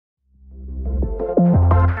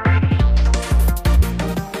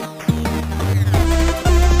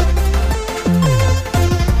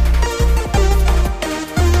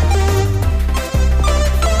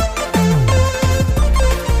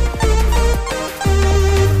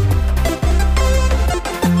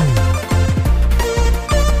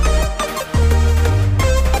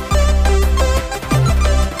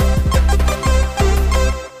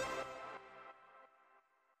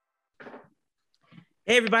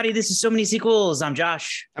everybody, this is So Many Sequels. I'm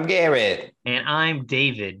Josh. I'm Garrett. And I'm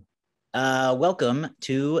David. Welcome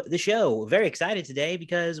to the show. Very excited today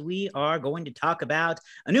because we are going to talk about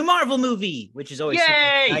a new Marvel movie, which is always super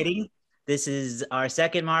exciting. This is our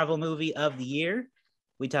second Marvel movie of the year.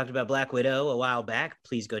 We talked about Black Widow a while back.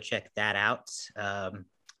 Please go check that out on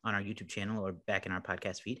our YouTube channel or back in our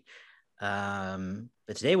podcast feed.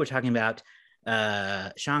 But today we're talking about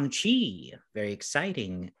Shang-Chi. Very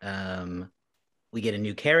exciting. We get a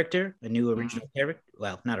new character, a new original character.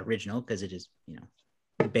 Well, not original because it is,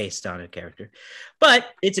 based on a character, but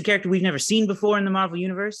it's a character we've never seen before in the Marvel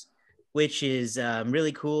universe, which is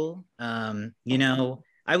really cool. I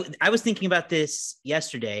was thinking about this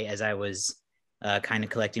yesterday as I was kind of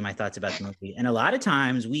collecting my thoughts about the movie. And a lot of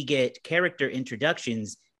times we get character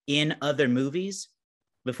introductions in other movies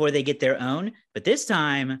before they get their own. But this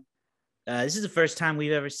time, this is the first time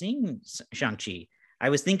we've ever seen Shang-Chi. I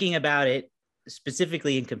was thinking about it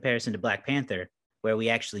specifically in comparison to Black Panther, where we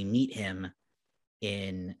actually meet him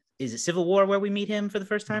in, is it Civil War where we meet him for the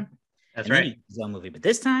first time? That's right. His own movie. But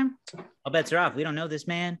this time, all bets are off. We don't know this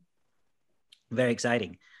man. Very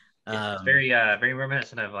exciting. It's very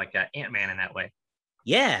reminiscent of like Ant-Man in that way.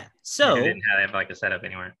 Yeah. So they didn't have like a setup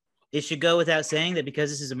anywhere. It should go without saying that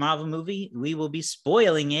because this is a Marvel movie, we will be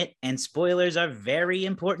spoiling it, and spoilers are very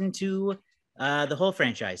important to the whole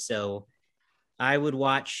franchise. So I would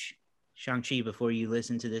watch Shang-Chi before you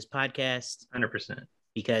listen to this podcast. 100%.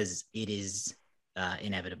 Because it is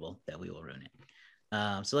inevitable that we will ruin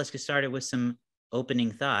it. So let's get started with some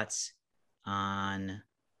opening thoughts on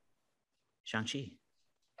Shang-Chi.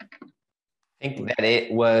 I think that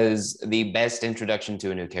it was the best introduction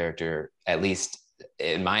to a new character, at least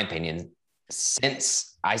in my opinion,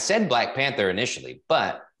 since I said Black Panther initially,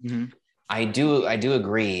 but I do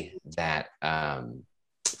agree that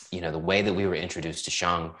the way that we were introduced to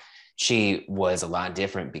Shang-Chi was a lot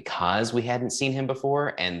different because we hadn't seen him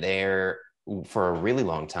before, and there for a really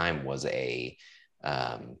long time was a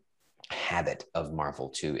habit of Marvel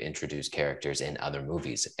to introduce characters in other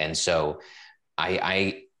movies. And so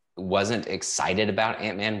I wasn't excited about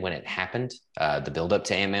Ant-Man when it happened. The buildup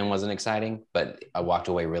to Ant-Man wasn't exciting, but I walked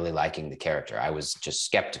away really liking the character. I was just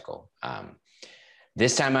skeptical.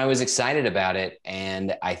 This time I was excited about it,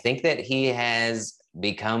 and I think that he has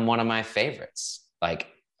become one of my favorites. Like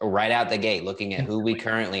right out the gate, looking at who we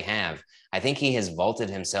currently have, I think he has vaulted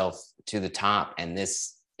himself to the top, and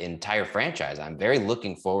this entire franchise, I'm very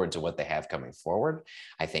looking forward to what they have coming forward.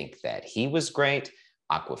 I think that he was great.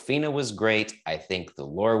 Awkwafina was great. I think the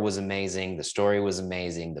lore was amazing. The story was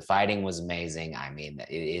amazing. The fighting was amazing. I mean,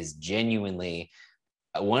 it is genuinely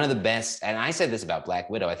one of the best. And I said this about Black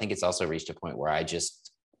Widow. I think it's also reached a point where I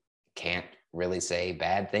just can't really say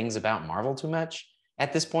bad things about Marvel too much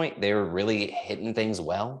at this point. They're really hitting things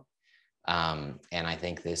well. And I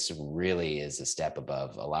think this really is a step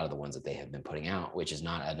above a lot of the ones that they have been putting out, which is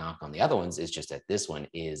not a knock on the other ones. It's just that this one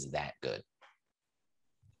is that good.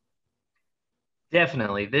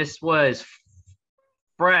 Definitely. This was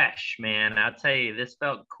fresh, man. I'll tell you, this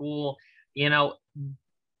felt cool.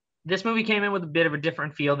 This movie came in with a bit of a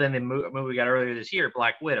different feel than the movie we got earlier this year,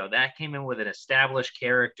 Black Widow. That came in with an established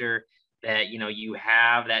character that, you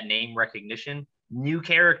have that name recognition. New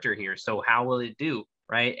character here. So how will it do?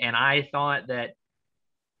 Right. And I thought that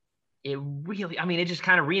it really, it just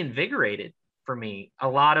kind of reinvigorated for me a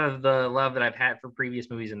lot of the love that I've had for previous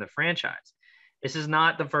movies in the franchise. This is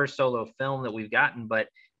not the first solo film that we've gotten, but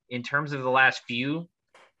in terms of the last few,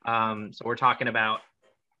 so we're talking about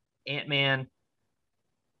Ant-Man,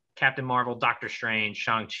 Captain Marvel, Doctor Strange,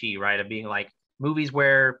 Shang-Chi, right? Of being like movies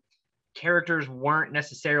where characters weren't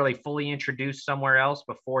necessarily fully introduced somewhere else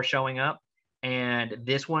before showing up. And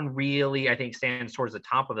this one really, I think, stands towards the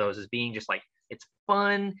top of those as being just like, it's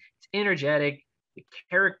fun, it's energetic, the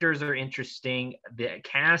characters are interesting, the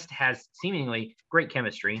cast has seemingly great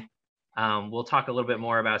chemistry. We'll talk a little bit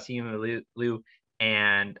more about Simu Liu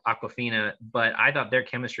and Awkwafina, but I thought their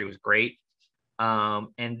chemistry was great.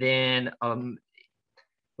 And then,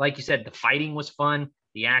 like you said, the fighting was fun.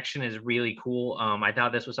 The action is really cool. I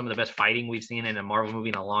thought this was some of the best fighting we've seen in a Marvel movie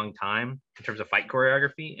in a long time in terms of fight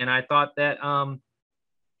choreography. And I thought that, I'll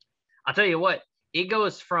tell you what, it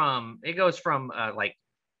goes from I don't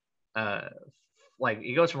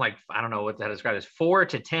know what to describe as 4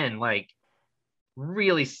 to 10, like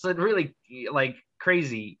really like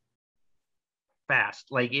crazy fast.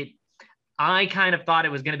 Like I kind of thought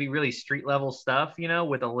it was going to be really street level stuff,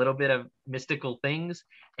 with a little bit of mystical things.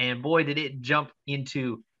 And boy, did it jump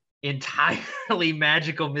into entirely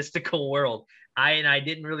magical, mystical world. I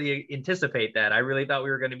didn't really anticipate that. I really thought we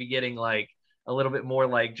were going to be getting like a little bit more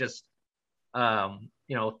like just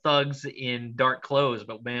thugs in dark clothes,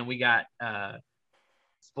 but man, we got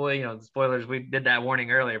spoilers. We did that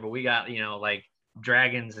warning earlier, but we got like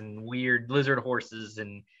dragons and weird lizard horses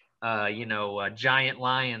and giant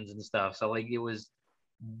lions and stuff. So like it was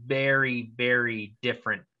very, very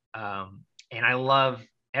different. And I love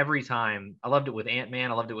every time. I loved it with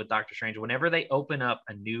Ant-Man. I loved it with Doctor Strange. Whenever they open up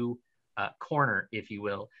a new corner, if you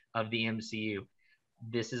will, of the MCU,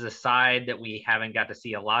 this is a side that we haven't got to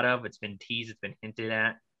see a lot of. It's been teased, it's been hinted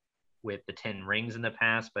at with the 10 rings in the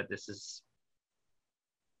past, but this is,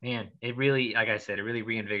 man, it really, like I said, it really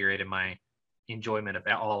reinvigorated my enjoyment of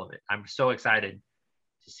all of it. I'm so excited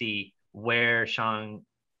to see where Shang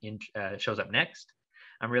shows up next.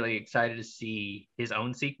 I'm really excited to see his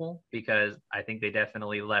own sequel because I think they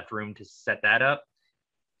definitely left room to set that up.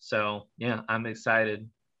 So yeah, I'm excited.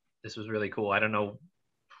 This was really cool. I don't know,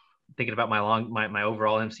 thinking about my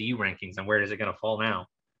overall MCU rankings and where is it going to fall now?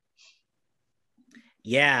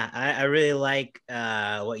 Yeah, I really like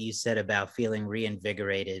what you said about feeling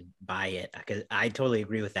reinvigorated by it, because I totally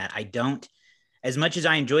agree with that. I don't, as much as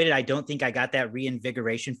I enjoyed it, I don't think I got that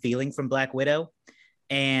reinvigoration feeling from Black Widow.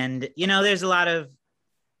 And, there's a lot of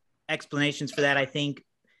explanations for that. I think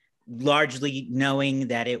largely knowing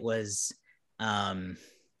that it was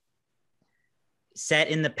set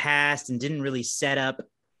in the past and didn't really set up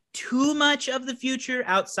too much of the future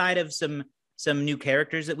outside of some new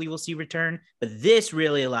characters that we will see return. But this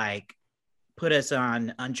really like put us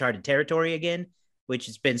on uncharted territory again, which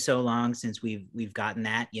has been so long since we've gotten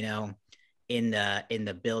that, in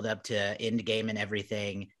the build up to Endgame and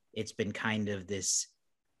everything. It's been kind of this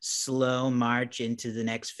slow march into the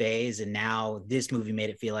next phase, and now this movie made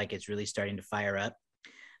it feel like it's really starting to fire up.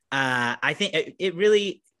 I think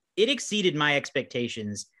it exceeded my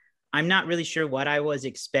expectations. I'm not really sure what I was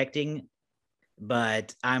expecting,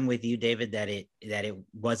 but I'm with you, David, that it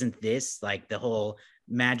wasn't this, like the whole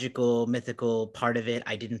magical, mythical part of it.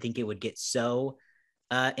 I didn't think it would get so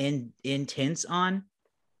intense on.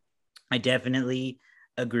 I definitely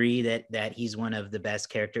agree that he's one of the best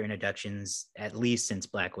character introductions, at least since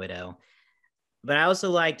Black Widow. But I also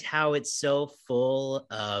liked how it's so full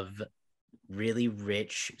of really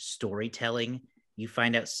rich storytelling. You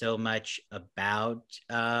find out so much about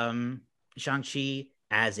Shang-Chi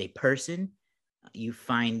as a person. You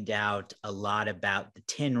find out a lot about the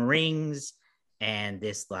 10 rings and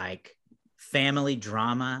this like family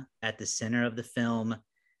drama at the center of the film.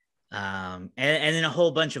 And then a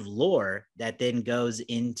whole bunch of lore that then goes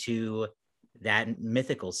into that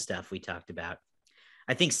mythical stuff we talked about.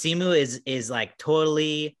 I think Simu is like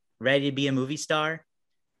totally ready to be a movie star.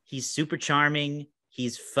 He's super charming.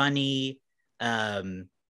 He's funny. And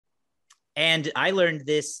I learned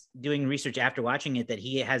this doing research after watching it, that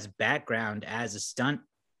he has background as a stunt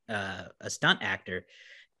actor.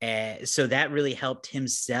 So that really helped him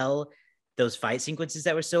sell those fight sequences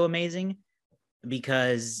that were so amazing,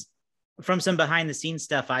 because from some behind the scenes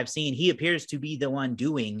stuff I've seen, he appears to be the one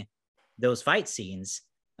doing those fight scenes.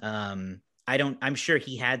 I'm sure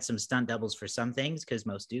he had some stunt doubles for some things, because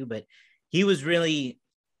most do, but he was really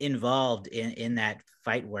involved in that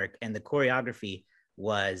fight work, and the choreography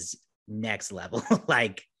was next level.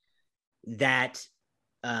 Like that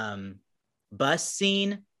bus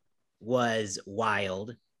scene was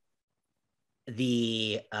wild.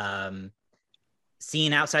 The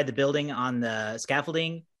scene outside the building on the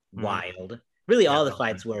scaffolding, wild. Really, all the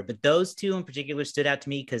fights were, but those two in particular stood out to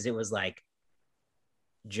me because it was like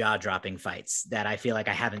jaw-dropping fights that I feel like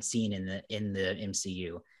I haven't seen in the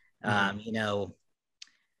MCU.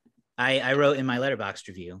 I wrote in my Letterboxd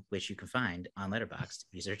review, which you can find on Letterboxd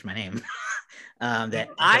if you search my name, that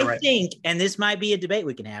I think, and this might be a debate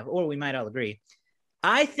we can have, or we might all agree,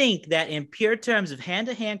 I think that in pure terms of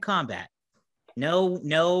hand-to-hand combat,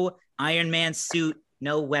 no Iron Man suit,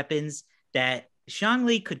 no weapons, that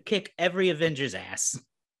Shang-Li could kick every Avenger's ass.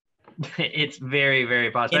 It's very, very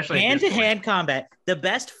possible. Especially in hand-to-hand combat. The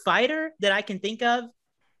best fighter that I can think of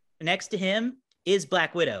next to him is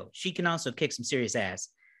Black Widow. She can also kick some serious ass.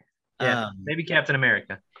 Yeah, maybe Captain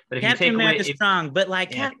America. But if Captain you take America's strong, but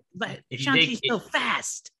like, but Shang-Chi's so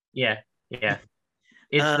fast. Yeah.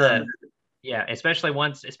 It's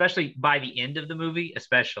especially by the end of the movie,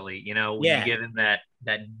 especially, when you give him that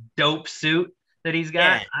dope suit that he's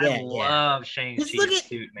got. I love Shang-Chi's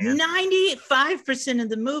suit, man. 95% of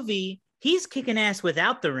the movie, he's kicking ass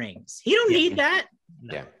without the rings. He don't need that.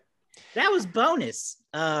 No. Yeah. That was bonus.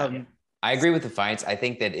 I agree with the fights. I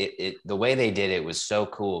think that the way they did it was so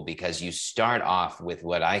cool, because you start off with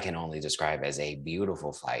what I can only describe as a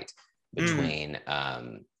beautiful fight between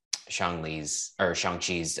Shang-Chi's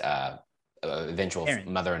eventual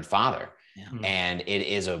mother and father. Yeah. And it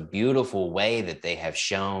is a beautiful way that they have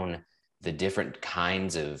shown the different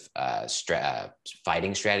kinds of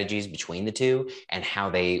fighting strategies between the two and how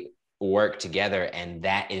they work together. And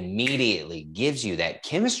that immediately gives you that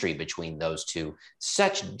chemistry between those two,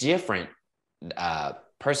 such different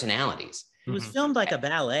personalities. It was filmed like a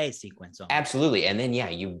ballet sequence. Almost. Absolutely. And then,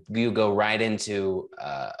 you go right into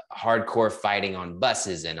hardcore fighting on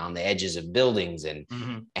buses and on the edges of buildings.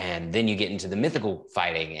 And then you get into the mythical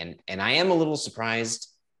fighting. And I am a little surprised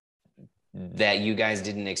that you guys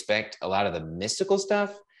didn't expect a lot of the mystical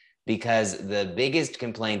stuff, because the biggest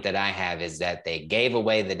complaint that I have is that they gave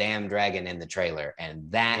away the damn dragon in the trailer, and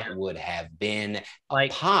that would have been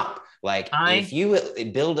like pop. Like if you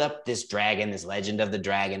build up this dragon, this legend of the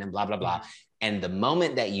dragon and blah, blah, blah. And the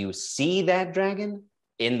moment that you see that dragon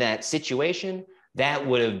in that situation, that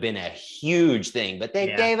would have been a huge thing, but they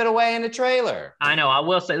gave it away in the trailer. I know. I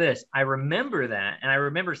will say this. I remember that. And I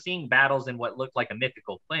remember seeing battles in what looked like a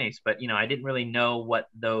mythical place, but I didn't really know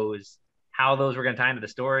how those were going to tie into the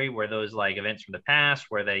story. Were those like events from the past?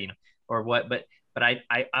 Were they, or what? But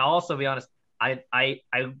I also, be honest, I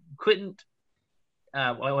couldn't.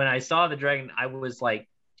 When I saw the dragon, I was like,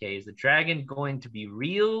 okay, is the dragon going to be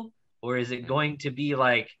real, or is it going to be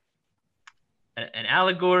like an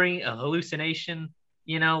allegory, a hallucination?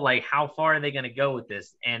 Like how far are they going to go with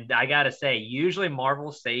this? And I gotta say, usually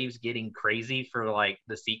Marvel saves getting crazy for like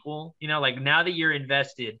the sequel. Like now that you're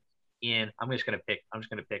invested in, I'm just gonna pick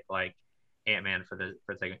like Ant-Man for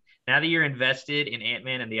a second. Now that you're invested in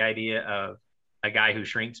Ant-Man and the idea of a guy who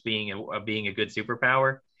shrinks being a good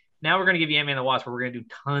superpower, now we're going to give you Ant-Man and the Wasp, where we're going to do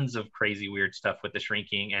tons of crazy weird stuff with the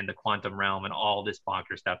shrinking and the quantum realm and all this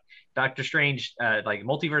bonker stuff. Doctor Strange, like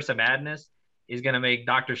Multiverse of Madness, is going to make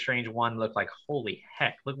Doctor Strange 1 look like, holy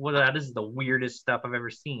heck, look what this is the weirdest stuff I've ever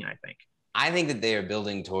seen, I think that they are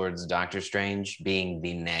building towards Doctor Strange being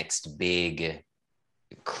the next big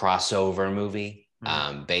crossover movie.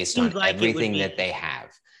 Based on everything that they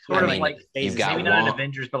have. Sort of like maybe not an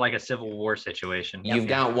Avengers, but like a Civil War situation. You've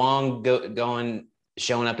got Wong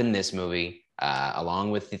showing up in this movie,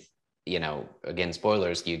 along with, again,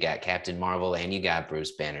 spoilers, you got Captain Marvel and you got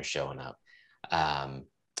Bruce Banner showing up.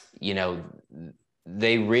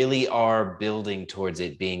 They really are building towards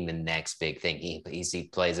it being the next big thing. He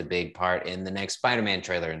plays a big part in the next Spider-Man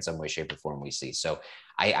trailer in some way, shape, or form we see. So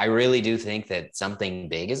I really do think that something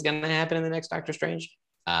big is going to happen in the next Doctor Strange.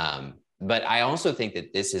 But I also think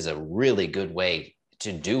that this is a really good way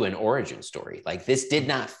to do an origin story. Like, this did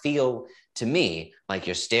not feel to me like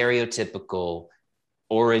your stereotypical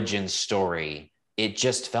origin story. It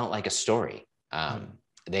just felt like a story.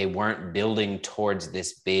 They weren't building towards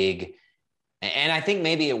this big, and I think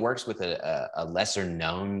maybe it works with a lesser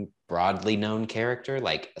known, broadly known character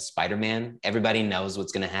like a Spider-Man. Everybody knows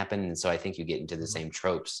what's going to happen. And so I think you get into the same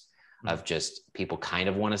tropes of just people kind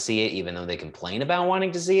of want to see it, even though they complain about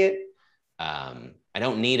wanting to see it. I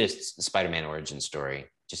don't need a Spider-Man origin story.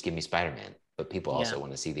 Just give me Spider-Man. But people also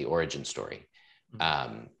want to see the origin story.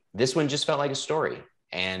 This one just felt like a story.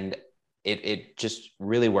 And it just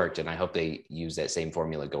really worked. And I hope they use that same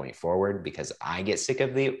formula going forward, because I get sick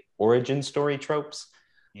of the origin story tropes.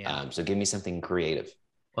 So give me something creative.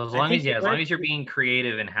 Well, as long as you're being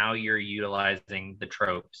creative in how you're utilizing the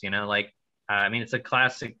tropes, it's a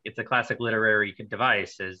classic literary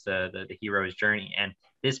device as the hero's journey. And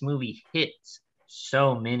this movie hits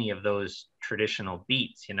so many of those traditional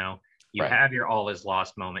beats. You have your all is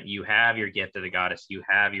lost moment, you have your gift of the goddess, you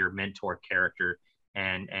have your mentor character,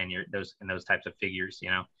 and those types of figures,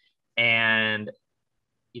 and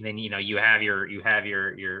then you have your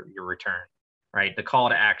return, right? The call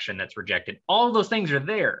to action that's rejected. All of those things are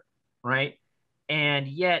there, right? And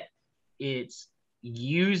yet it's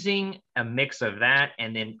using a mix of that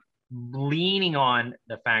and then leaning on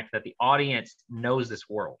the fact that the audience knows this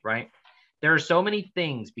world, right? There are so many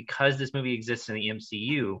things, because this movie exists in the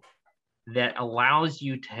MCU, that allows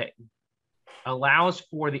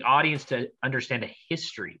for the audience to understand a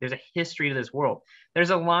history. There's a history to this world.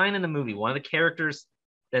 There's a line in the movie. One of the characters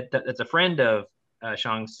that's a friend of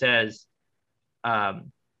Shang says,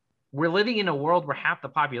 we're living in a world where half the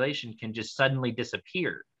population can just suddenly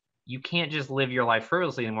disappear. You can't just live your life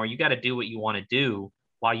frivolously anymore. You got to do what you want to do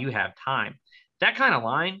while you have time. That kind of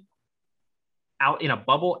line out in a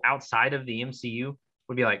bubble outside of the MCU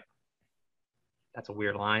would be like, that's a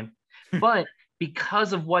weird line. But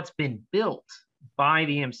because of what's been built by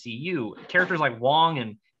the MCU, characters like Wong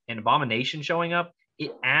and Abomination showing up,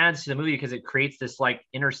 it adds to the movie because it creates this like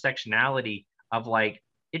intersectionality of like,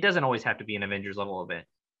 it doesn't always have to be an Avengers level event.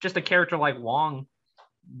 Just a character like Wong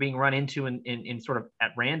being run into in sort of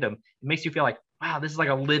at random, it makes you feel like, wow, this is like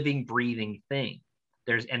a living, breathing thing.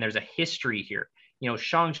 there's a history here.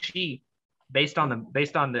 Shang-Chi, based on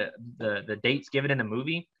the dates given in the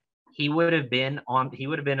movie, he would have been on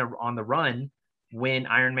the run when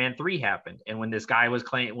Iron Man 3 happened, and when this guy was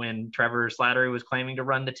when Trevor Slattery was claiming to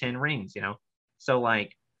run the 10 rings, so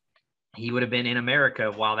like he would have been in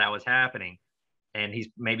America while that was happening, and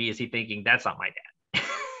is he thinking that's not my dad,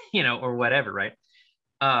 or whatever, right?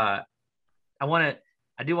 I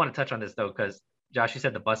do want to touch on this though, because Josh, you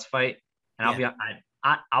said the bus fight, and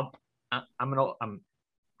I'm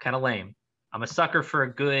kind of lame. I'm a sucker for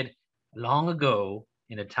a good long ago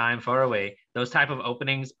in a time far away. Those type of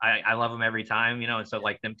openings, I love them every time, and so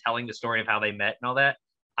like them telling the story of how they met and all that,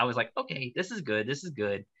 I was like, okay, this is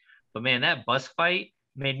good. But man, that bus fight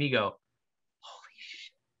made me go, holy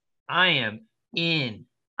shit, I am in.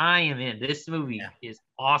 This movie is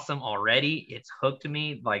awesome already. It's hooked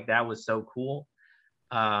me. Like, that was so cool.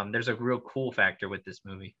 There's a real cool factor with this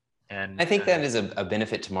movie. And I think that is a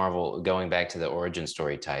benefit to Marvel, going back to the origin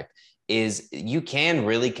story type, is you can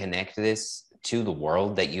really connect this to the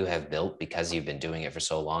world that you have built because you've been doing it for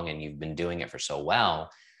so long and you've been doing it for so well,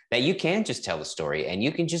 that you can just tell the story and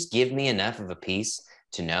you can just give me enough of a piece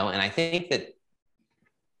to know. And I think that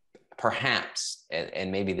perhaps,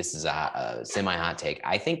 and maybe this is a semi-hot take,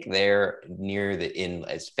 I think they're near in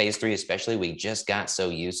phase 3 especially, we just got so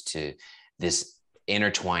used to this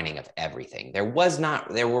intertwining of everything. There were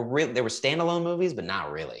standalone movies, but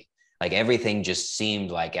not really. Like, everything just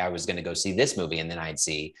seemed like I was going to go see this movie, and then I'd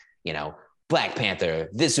see, Black Panther,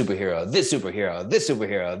 this superhero, this superhero, this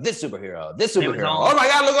superhero, this superhero, this superhero. Oh my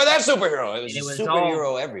God, look at that superhero. It was a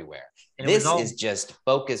superhero everywhere. This is just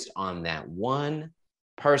focused on that one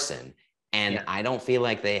person. And I don't feel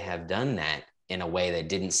like they have done that in a way that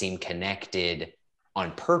didn't seem connected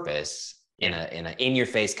on purpose, in a in your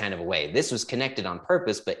face kind of a way. This was connected on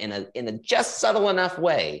purpose, but in a just subtle enough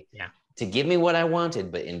way to give me what I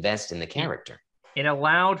wanted, but invest in the character. It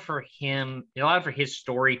allowed for his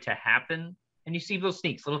story to happen. And you see little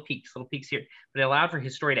sneaks, little peeks here, but it allowed for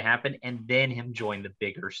his story to happen and then him join the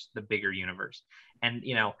bigger universe. And,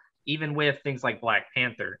 even with things like Black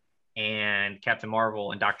Panther and Captain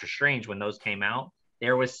Marvel and Doctor Strange, when those came out,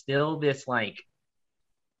 there was still this like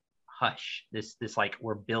hush, this like,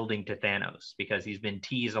 we're building to Thanos because he's been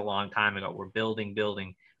teased a long time ago. We're building,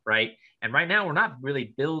 right? And right now we're not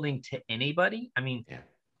really building to anybody. I mean,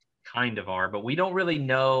 kind of are, but we don't really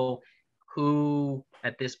know who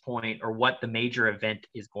at this point or what the major event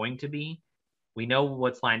is going to be. We know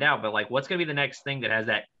what's lined out, but like, what's going to be the next thing that has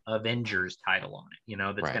that Avengers title on it,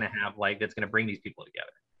 that's going to have that's going to bring these people together.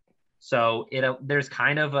 So there's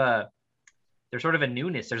sort of a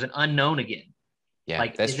newness. There's an unknown again. Yeah,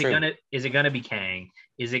 like, that's true. Is it going to be Kang?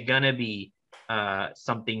 Is it going to be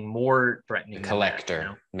something more threatening? The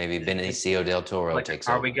Collector, maybe Benicio del Toro takes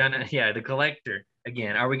over. Are we gonna, the Collector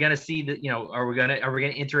again? Are we gonna see the, are we gonna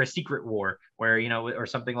enter a secret war where, or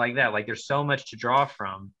something like that? Like, there's so much to draw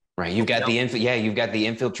from. Right, you've got the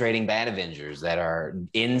infiltrating bad Avengers that are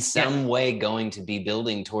in some way going to be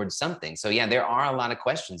building towards something. So there are a lot of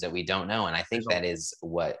questions that we don't know, and I think that is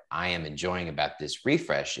what I am enjoying about this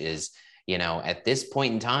refresh is, at this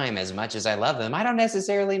point in time, as much as I love them, I don't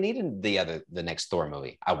necessarily need the next Thor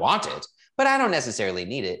movie. I want it, but I don't necessarily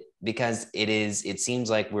need it because it seems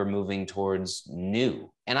like we're moving towards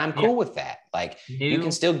new, and I'm cool with that. Like, you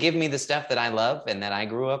can still give me the stuff that I love and that I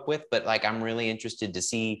grew up with, but like, I'm really interested to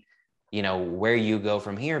see, where you go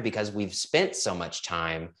from here, because we've spent so much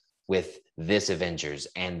time with this Avengers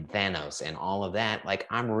and Thanos and all of that. Like,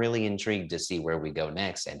 I'm really intrigued to see where we go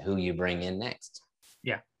next and who you bring in next.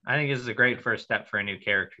 Yeah, I think this is a great first step for a new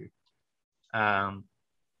character.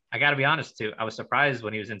 I got to be honest too, I was surprised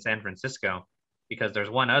when he was in San Francisco, because there's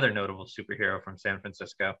one other notable superhero from San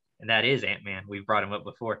Francisco, and that is Ant-Man. We've brought him up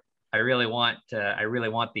before. I really want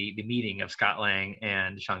the meeting of Scott Lang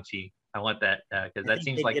and Shang-Chi. I want that because that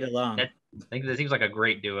seems like I think that seems like a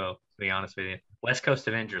great duo, to be honest with you. West Coast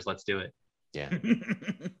Avengers, let's do it. Yeah.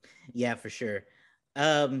 Yeah, for sure.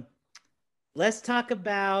 Let's talk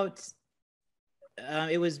about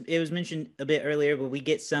it was mentioned a bit earlier, but we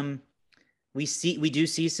do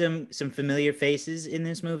see some familiar faces in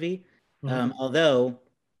this movie. Mm-hmm. Although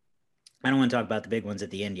I don't want to talk about the big ones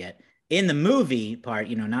at the end yet. In the movie part,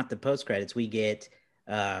 not the post credits, we get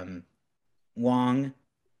Wong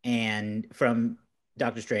and from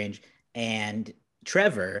Doctor Strange and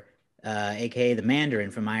Trevor, aka the Mandarin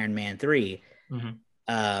from Iron Man 3.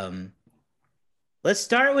 Mm-hmm. Let's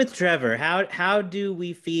start with Trevor. How do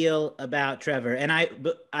we feel about Trevor? And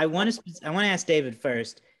I want to ask David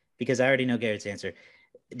first, because I already know Garrett's answer.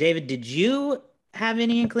 David, did you have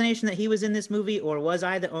any inclination that he was in this movie, or was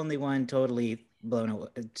I the only one totally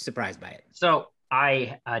surprised by it? So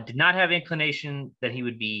I did not have inclination that he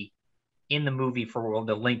would be in the movie for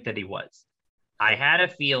the length that he was. I had a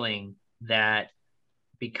feeling that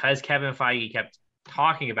because Kevin Feige kept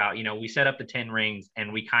talking about, we set up the 10 rings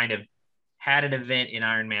and we kind of had an event in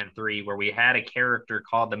Iron Man 3 where we had a character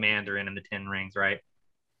called the Mandarin in the 10 rings, right?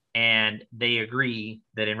 And they agree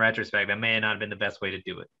that in retrospect, that may not have been the best way to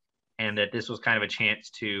do it. And that this was kind of a chance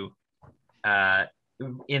to,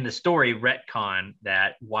 in the story, retcon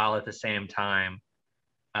that while at the same time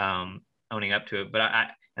owning up to it.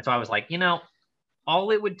 And so I was like,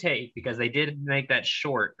 all it would take, because they did make that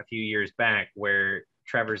short a few years back where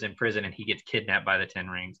Trevor's in prison and he gets kidnapped by the 10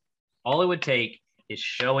 rings. All it would take is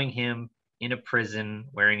showing him in a prison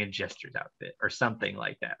wearing a Jester's outfit or something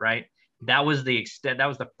like that, right? That was the extent, that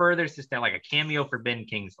was the furthest extent, like a cameo for Ben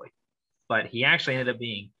Kingsley. But he actually ended up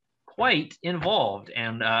being quite involved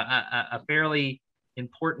and a fairly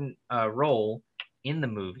important role in the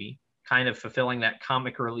movie, kind of fulfilling that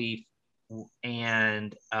comic relief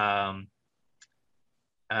and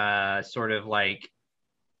sort of like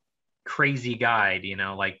crazy guide,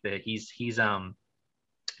 like he's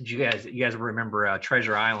you guys remember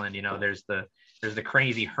Treasure Island? There's the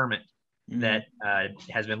crazy hermit that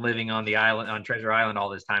has been living on the island, on Treasure Island, all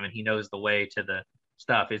this time, and he knows the way to the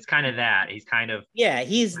stuff. It's kind of that. He's kind of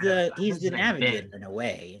he's the navigator in a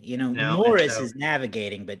way. Morris is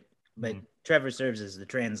navigating, but Trevor serves as the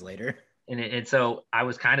translator. And so I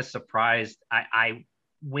was kind of surprised.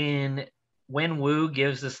 When Wu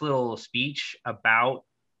gives this little speech about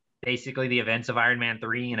basically the events of Iron Man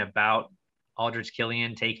 3 and about Aldrich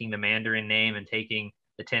Killian taking the Mandarin name and taking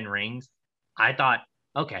the 10 rings, I thought,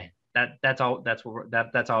 okay, that's all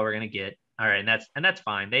we're gonna get. All right, and that's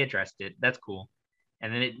fine. They addressed it. That's cool.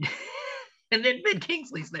 And then and then Ben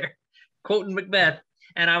Kingsley's there quoting Macbeth,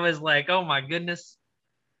 and I was like, oh my goodness,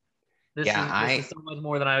 this is so much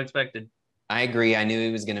more than I expected. I agree. I knew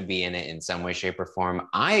he was going to be in it in some way, shape, or form.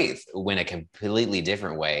 I went a completely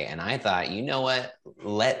different way, and I thought, you know what?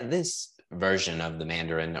 Let this version of the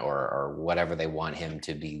Mandarin or whatever they want him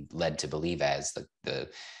to be led to believe as the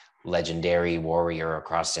legendary warrior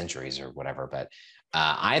across centuries or whatever. But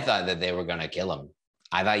I thought that they were going to kill him.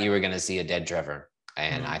 I thought you were going to see a dead Trevor,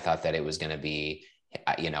 and I thought that it was going to be,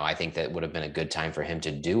 I think that would have been a good time for him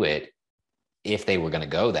to do it if they were going to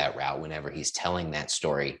go that route whenever he's telling that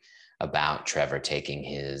story about Trevor taking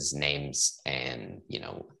his names and,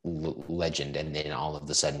 legend. And then all of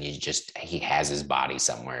a sudden he has his body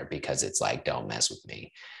somewhere because it's like, don't mess with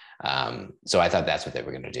me. So I thought that's what they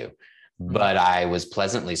were going to do. But I was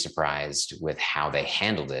pleasantly surprised with how they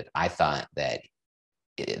handled it. I thought that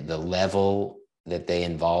the level that they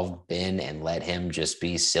involved Ben and let him just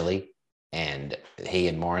be silly, and he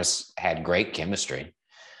and Morris had great chemistry.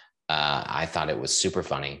 I thought it was super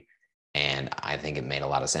funny, and I think it made a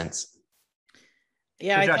lot of sense.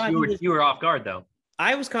 Yeah, so Josh, you were off guard though.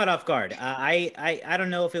 I was caught off guard. I don't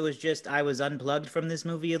know if it was just I was unplugged from this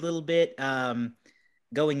movie a little bit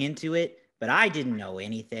going into it, but I didn't know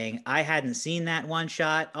anything. I hadn't seen that one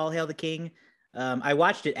shot, All Hail the King. I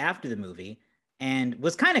watched it after the movie and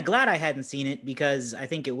was kind of glad I hadn't seen it because I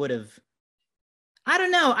think it would have. I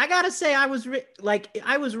don't know. I gotta say, I was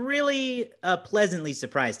really pleasantly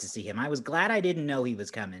surprised to see him. I was glad I didn't know he was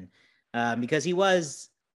coming because he was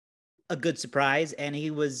a good surprise and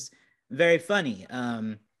he was very funny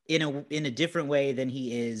in a different way than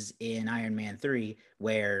he is in Iron Man 3,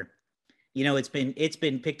 where it's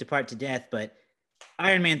been picked apart to death, but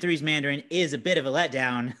Iron Man 3's Mandarin is a bit of a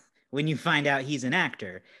letdown when you find out he's an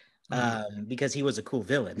actor because he was a cool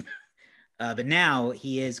villain. But now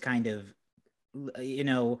he is kind of,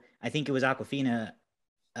 I think it was Awkwafina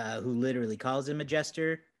who literally calls him a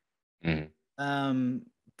jester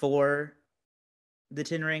for the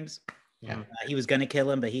 10 rings. Yeah, he was gonna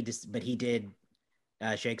kill him, but he did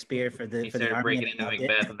Shakespeare for the army. Breaking into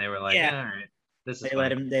Macbeth, and they were like, "All right, this is."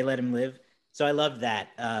 They let him live. So I loved that.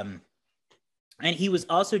 And he was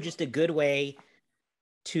also just a good way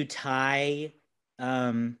to tie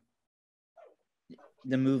the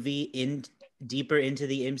movie in deeper into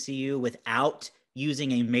the MCU without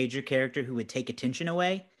using a major character who would take attention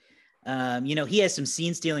away. He has some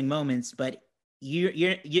scene stealing moments, but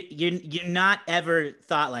you're not ever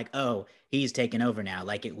thought like, oh, he's taken over now,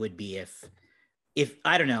 like it would be if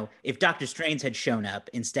I don't know, if Doctor Strange had shown up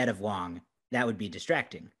instead of Wong, that would be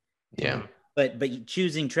distracting. Yeah. But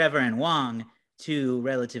choosing Trevor and Wong, two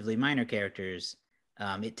relatively minor characters,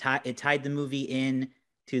 it tied the movie in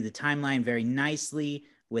to the timeline very nicely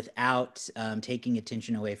without taking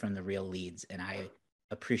attention away from the real leads, and I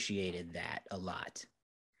appreciated that a lot.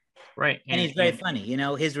 Right. And he's very funny.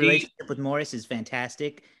 His relationship with Morris is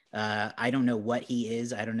fantastic. I don't know what he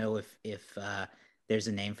is. I don't know if there's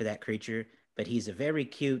a name for that creature, but he's a very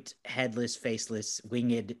cute, headless, faceless,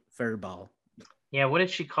 winged furball. Yeah, what did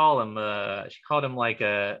she call him? She called him like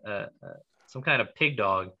a some kind of pig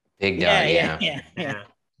dog. Big dog, yeah. Yeah.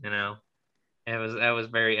 You know, that was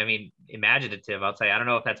very, I mean, imaginative. I'll say. I don't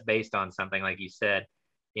know if that's based on something like you said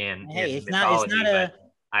in Hey, mythology, but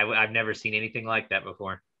I've never seen anything like that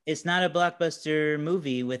before. It's not a blockbuster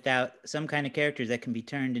movie without some kind of character that can be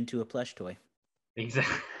turned into a plush toy.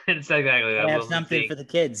 Exactly. It's exactly that. I have something for the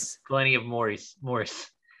kids. Plenty of Morris.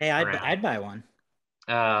 Hey, I'd buy one.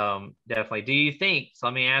 Definitely. Do you think? So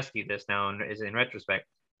let me ask you this now, is in retrospect,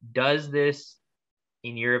 does this,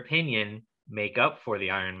 in your opinion, make up for the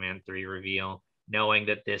Iron Man 3 reveal, knowing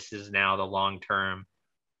that this is now the long-term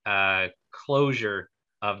closure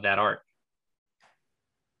of that arc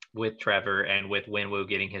with Trevor and with Wenwu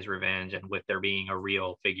getting his revenge and with there being a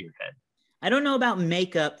real figurehead? I don't know about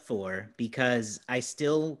make up for, because I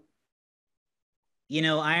still,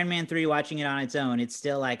 Iron Man 3, watching it on its own, it's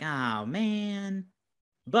still like, oh man.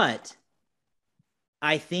 But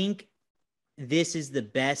I think this is the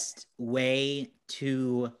best way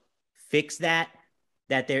to fix that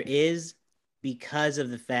there is, because of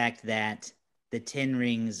the fact that the 10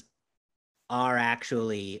 rings are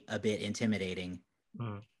actually a bit intimidating.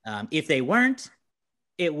 If they weren't,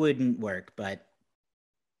 it wouldn't work. But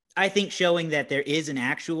I think showing that there is an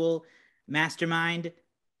actual mastermind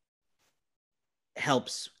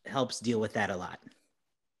helps deal with that a lot.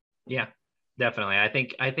 Yeah, definitely. I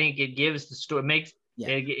think it gives the story, makes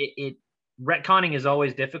it retconning is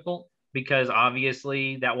always difficult, because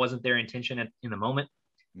obviously that wasn't their intention in the moment.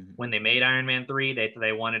 When they made Iron Man 3,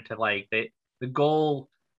 they wanted to the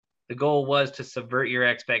goal was to subvert your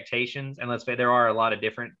expectations. And let's say there are a lot of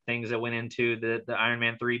different things that went into the Iron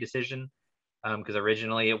Man 3 decision, because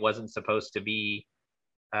originally it wasn't supposed to be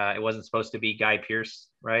Guy Pearce,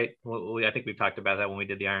 right? I think we talked about that when we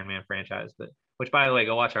did the Iron Man franchise, but which, by the way,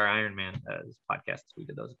 go watch our Iron Man podcast. We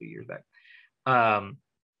did those a few years back.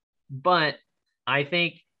 But I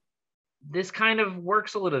think this kind of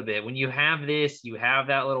works a little bit. When you have this, you have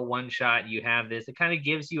that little one shot, you have this, it kind of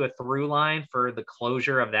gives you a through line for the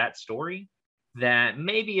closure of that story that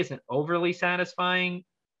maybe isn't overly satisfying.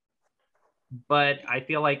 But I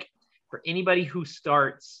feel like for anybody who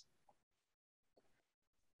starts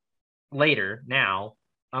later now,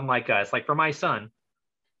 unlike us, like for my son,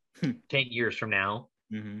 10 years from now,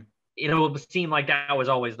 it'll seem like that was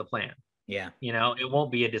always the plan. Yeah. It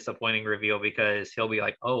won't be a disappointing reveal, because he'll be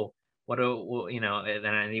like, oh, and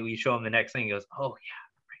then we show him the next thing. He goes, oh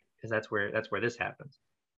yeah, because that's where this happens.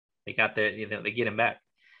 They got they get him back.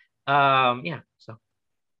 So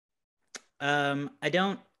I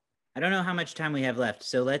don't know how much time we have left,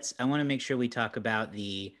 so I want to make sure we talk about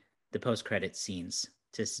the post-credit scenes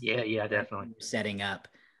definitely setting up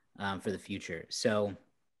for the future. So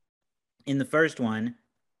in the first one,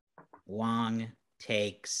 Wong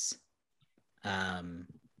takes Shang-Chi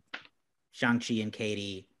and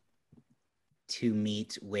Katie to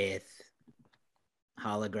meet with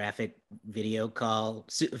holographic video call,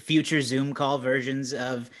 future Zoom call versions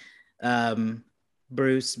of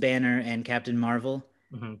Bruce Banner and Captain Marvel.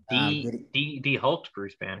 De-Hulked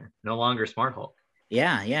Bruce Banner, no longer Smart Hulk.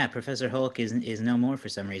 Yeah. Professor Hulk is no more for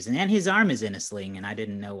some reason, and his arm is in a sling, and I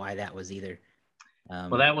didn't know why that was either.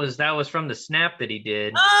 Well, that was from the snap that he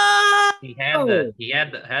did. Oh! He had the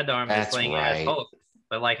arm in a sling as Hulk.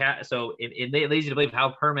 But so it leads you to believe, how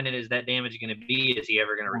permanent is that damage going to be? Is he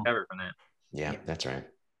ever going to recover from that? Yeah, that's right.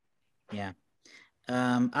 Yeah.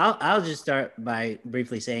 I'll just start by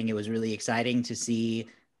briefly saying it was really exciting to see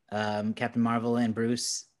Captain Marvel and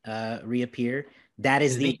Bruce reappear. That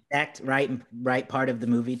is the exact right part of the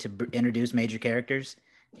movie to introduce major characters,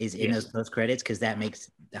 is in those post credits, because that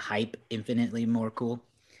makes the hype infinitely more cool.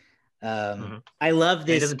 I love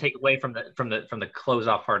this. It doesn't take away from the close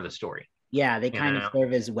off part of the story. Yeah, they kind of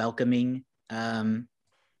serve as welcoming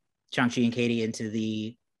Shang-Chi and Katie into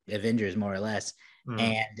the Avengers, more or less.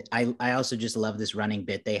 And I also just love this running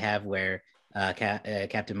bit they have where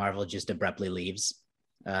Captain Marvel just abruptly leaves.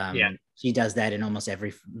 She does that in almost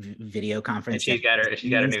every video conference. And she's got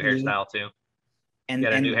a new hairstyle too. And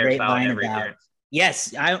a new hairstyle every appearance.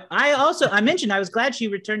 Yes, I mentioned I was glad she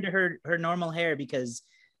returned to her normal hair, because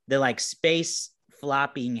the space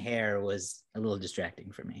flopping hair was a little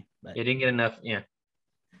distracting for me. But you didn't get enough,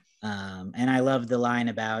 and I love the line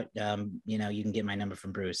about you can get my number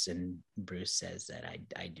from Bruce, and Bruce says that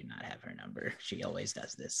I do not have her number. She always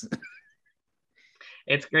does this.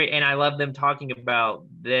 It's great, and I love them talking about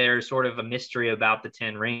there's sort of a mystery about the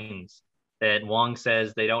 10 rings, that Wong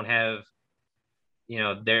says they don't have.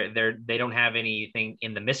 they don't have anything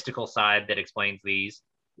in the mystical side that explains these.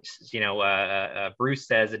 Bruce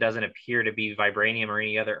says it doesn't appear to be vibranium or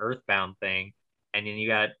any other earthbound thing. And then you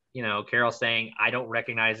got, Carol saying, I don't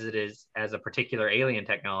recognize it as a particular alien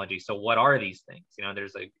technology. So what are these things?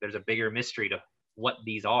 There's a bigger mystery to what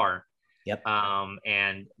these are. Yep.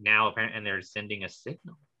 And now apparently they're sending a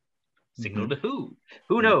signal Mm-hmm. to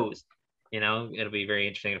who knows? It'll be very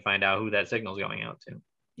interesting to find out who that signal is going out to.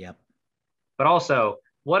 Yep. But also,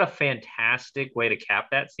 what a fantastic way to cap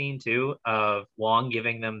that scene too, of Wong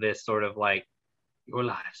giving them this sort of like, your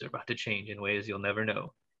lives are about to change in ways you'll never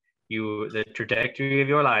know. The trajectory of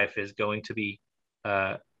your life is going to be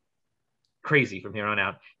crazy from here on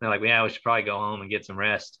out. And they're like, yeah, we should probably go home and get some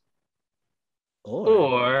rest.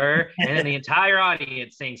 And then the entire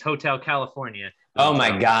audience sings Hotel California. Oh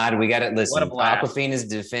my God, we got to listen. What a Awkwafina's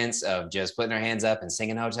defense of just putting her hands up and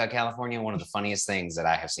singing Hotel California, one of the funniest things that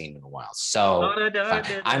I have seen in a while. So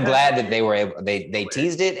I'm glad that they were able, they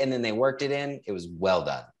teased it and then they worked it in. It was well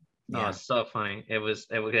done. Yeah. Oh, it's so funny. It was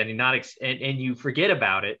and you forget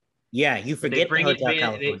about it. Yeah, you forget bring it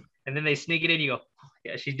in, and then they sneak it in. You go, oh,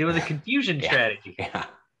 yeah, she's doing the confusion strategy.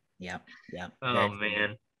 Yeah. Oh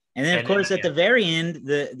man. And then, of course, at the very end,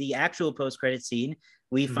 the actual post-credit scene,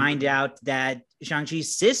 we find out that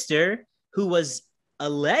Shang-Chi's sister, who was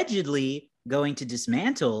allegedly going to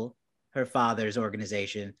dismantle her father's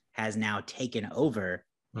organization, has now taken over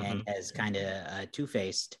and has kind of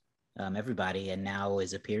two-faced everybody, and now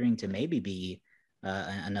is appearing to maybe be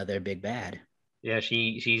another big bad. Yeah,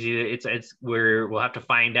 we'll have to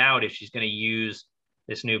find out if she's going to use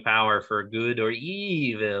this new power for good or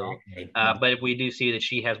evil. Okay. But we do see that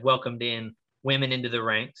she has welcomed in women into the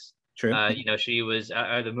ranks. True. She was,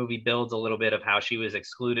 the movie builds a little bit of how she was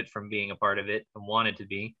excluded from being a part of it and wanted to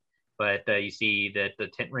be. But you see that the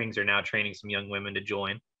Ten Rings are now training some young women to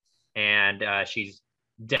join. And she's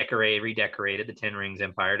redecorated the Ten Rings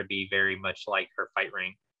Empire to be very much like her fight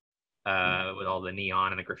ring with all the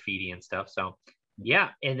neon and the graffiti and stuff. So, yeah.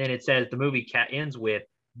 And then it says the movie ends with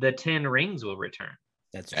the 10 Rings will return.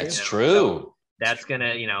 That's true. So that's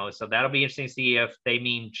gonna, so that'll be interesting to see if they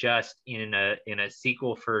mean just in a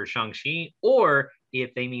sequel for Shang-Chi, or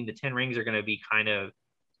if they mean the 10 Rings are going to be kind of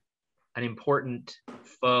an important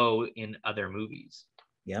foe in other movies.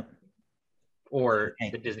 Yep. Or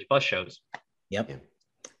the Disney Plus shows. Yep.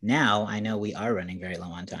 Now I know we are running very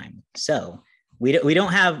low on time, so we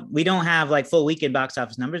don't have like full weekend box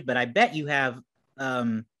office numbers, but I bet you have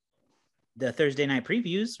the Thursday night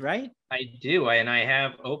previews, right? I do, and I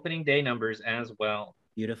have opening day numbers as well.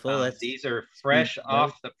 Beautiful. These are fresh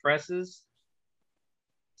off the presses.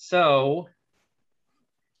 So,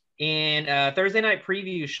 in Thursday night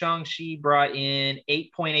preview, Shang-Chi brought in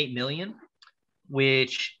 8.8 million,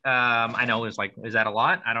 which I know is that a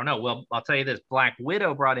lot? I don't know. Well, I'll tell you this: Black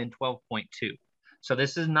Widow brought in 12.2. So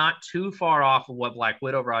this is not too far off of what Black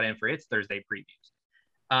Widow brought in for its Thursday previews.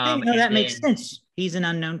 That makes sense. He's an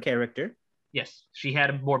unknown character. Yes, she had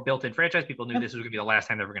a more built-in franchise. People knew this was going to be the last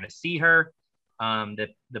time they were going to see her. The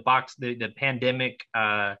pandemic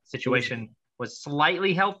situation was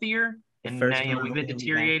slightly healthier, and now we've been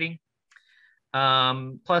deteriorating.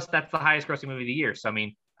 Plus, that's the highest grossing movie of the year. So, I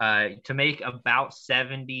mean, to make about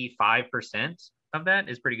 75% of that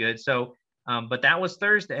is pretty good. So, but that was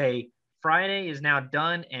Thursday. Friday is now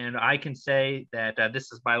done, and I can say that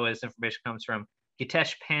this is, by the way, this information comes from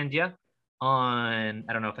Gitesh Pandya on,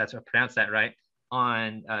 I don't know if that's pronounced that right,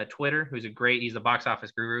 on Twitter, he's a box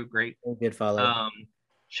office guru, great. Good follow.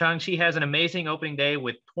 Shang-Chi has an amazing opening day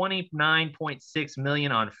with 29.6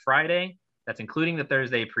 million on Friday. That's including the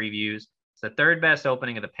Thursday previews. It's the third best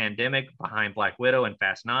opening of the pandemic behind Black Widow and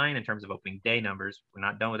Fast 9 in terms of opening day numbers. We're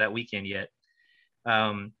not done with that weekend yet.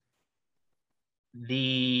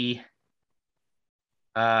 The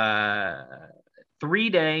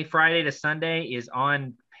 3-day Friday to Sunday is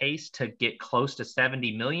on pace to get close to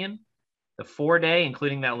 70 million. The 4-day,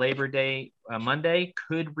 including that Labor Day Monday,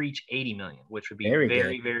 could reach 80 million, which would be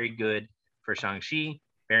very good for Shang-Chi.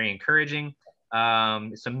 Very encouraging.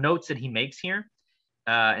 Some notes that he makes here,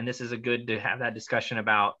 and this is good to have that discussion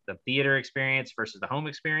about the theater experience versus the home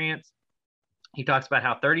experience. He talks about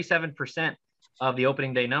how 37% of the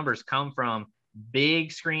opening day numbers come from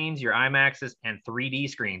big screens, your IMAXs, and 3D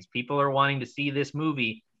screens. People are wanting to see this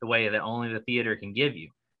movie the way that only the theater can give you.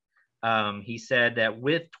 He said that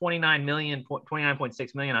with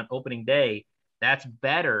 29.6 million on opening day, that's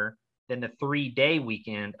better than the 3-day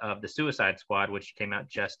weekend of the Suicide Squad, which came out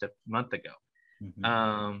just a month ago.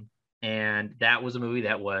 Mm-hmm. And that was a movie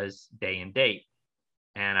that was day and date.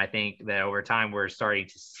 And I think that over time, we're starting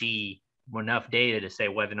to see enough data to say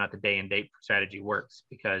whether or not the day and date strategy works,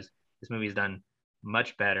 because this movie has done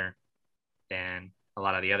much better than a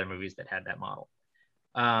lot of the other movies that had that model.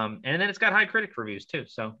 And then it's got high critic reviews too.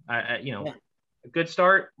 So a good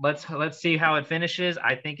start. Let's see how it finishes.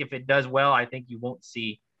 I think if it does well, I think you won't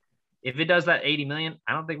see. If it does that 80 million,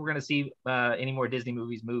 I don't think we're going to see any more Disney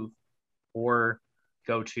movies move or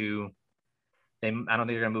go to. I don't think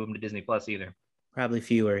they're going to move them to Disney Plus either. Probably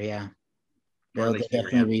fewer, yeah. They'll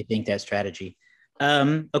definitely rethink that strategy.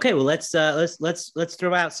 Okay, well let's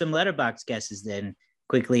throw out some Letterboxd guesses then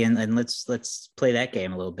quickly, and let's play that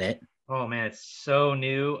game a little bit. Oh man, it's so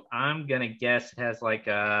new. I'm gonna guess it has like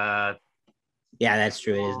a. Yeah, that's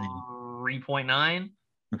true. It is new. 3.9.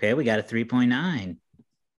 Okay, we got a 3.9.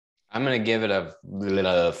 I'm gonna give it a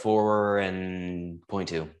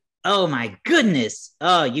 4.2. Oh my goodness!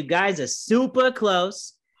 Oh, you guys are super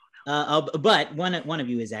close. But one of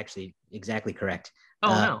you is actually exactly correct.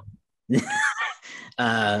 Oh no.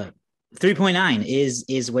 3.9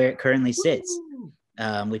 is where it currently sits,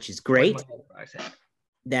 which is great.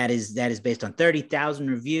 That is based on 30,000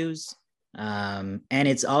 reviews, and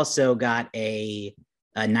it's also got a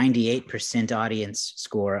 98% audience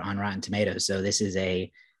score on Rotten Tomatoes. So this is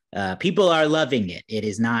people are loving it. It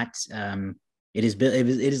is not. It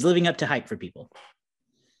is living up to hype for people.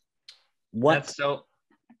 That's so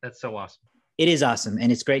awesome. It is awesome,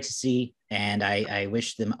 and it's great to see. And I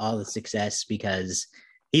wish them all the success because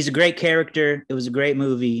he's a great character. It was a great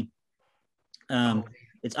movie.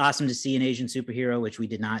 It's awesome to see an Asian superhero, which we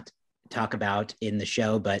did not talk about in the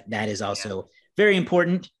show, but that is also very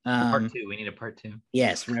important. Part 2. We need a part 2.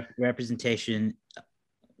 Yes, representation.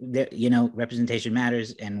 Representation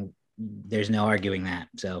matters, and there's no arguing that.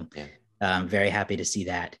 So, I'm very happy to see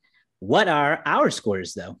that. What are our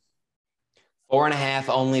scores, though? 4.5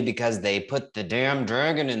 only because they put the damn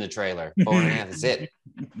dragon in the trailer. 4.5 is it.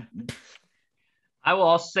 I will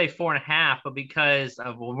also say 4.5, but because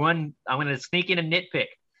of one, I'm going to sneak in a nitpick.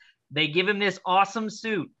 They give him this awesome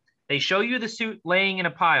suit. They show you the suit laying in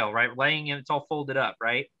a pile, right? It's all folded up,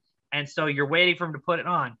 right? And so you're waiting for him to put it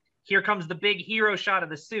on. Here comes the big hero shot of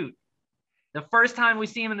the suit. The first time we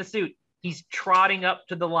see him in the suit, he's trotting up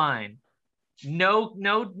to the line. No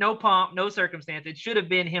pomp, no circumstance. It should have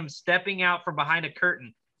been him stepping out from behind a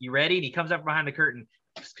curtain. You ready? And he comes up behind the curtain.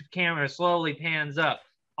 Camera slowly pans up.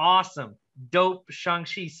 Awesome, dope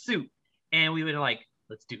Shang-Chi suit. And we would like,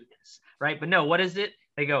 let's do this, right? But no, what is it?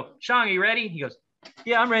 They go, Shang, are you ready? He goes,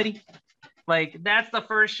 yeah, I'm ready. Like, that's the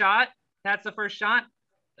first shot. 4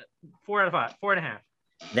 out of 5, 4.5.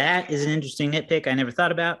 That is an interesting nitpick I never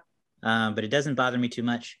thought about, but it doesn't bother me too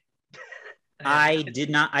much. I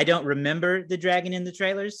don't remember the dragon in the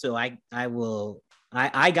trailers, so I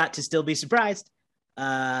got to still be surprised.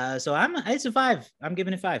 So it's a 5. I'm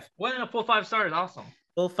giving it 5. Well, a full 5 stars, awesome.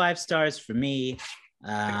 Full 5 stars for me.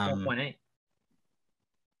 4.8.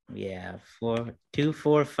 Yeah, 2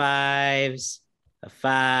 4 5s, a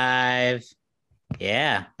 5.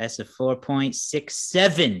 Yeah, that's a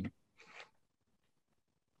 4.67.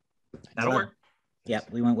 That'll work.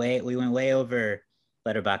 Yep, we went way over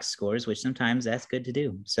Letterboxd scores, which sometimes that's good to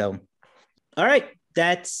do. So, all right,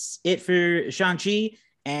 that's it for Shang-Chi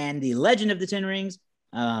and the Legend of the Ten Rings.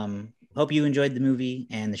 Hope you enjoyed the movie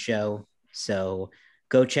and the show. So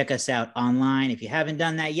go check us out online if you haven't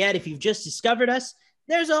done that yet. If you've just discovered us,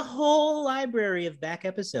 there's a whole library of back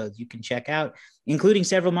episodes you can check out, including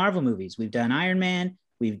several Marvel movies. We've done Iron Man.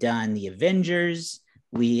 We've done the Avengers.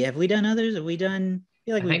 Have we done others? Have we done? I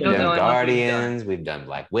feel like we've done Guardians. We've done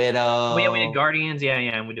Black Widow. We did Guardians. Yeah,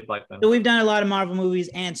 and we did Black Widow. So we've done a lot of Marvel movies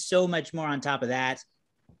and so much more on top of that.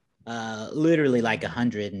 Literally like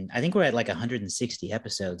 100, and I think we're at like 160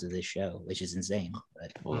 episodes of this show, which is insane.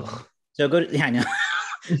 But, so go to, I know.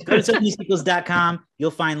 Go to SoManySequels.com.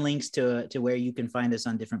 You'll find links to where you can find us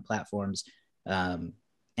on different platforms, and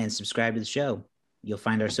subscribe to the show. You'll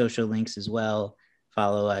find our social links as well.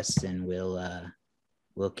 Follow us, and we'll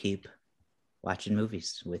keep watching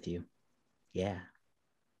movies with you. Yeah.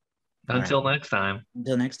 Until next time.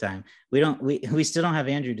 Until next time. We still don't have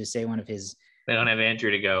Andrew to say one of his. They don't have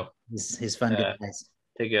Andrew to go. His fun goodbyes.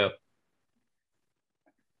 To go.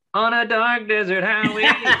 On a dark desert highway.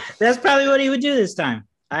 That's probably what he would do this time.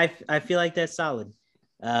 I feel like that's solid.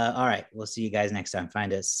 All right. We'll see you guys next time.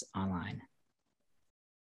 Find us online.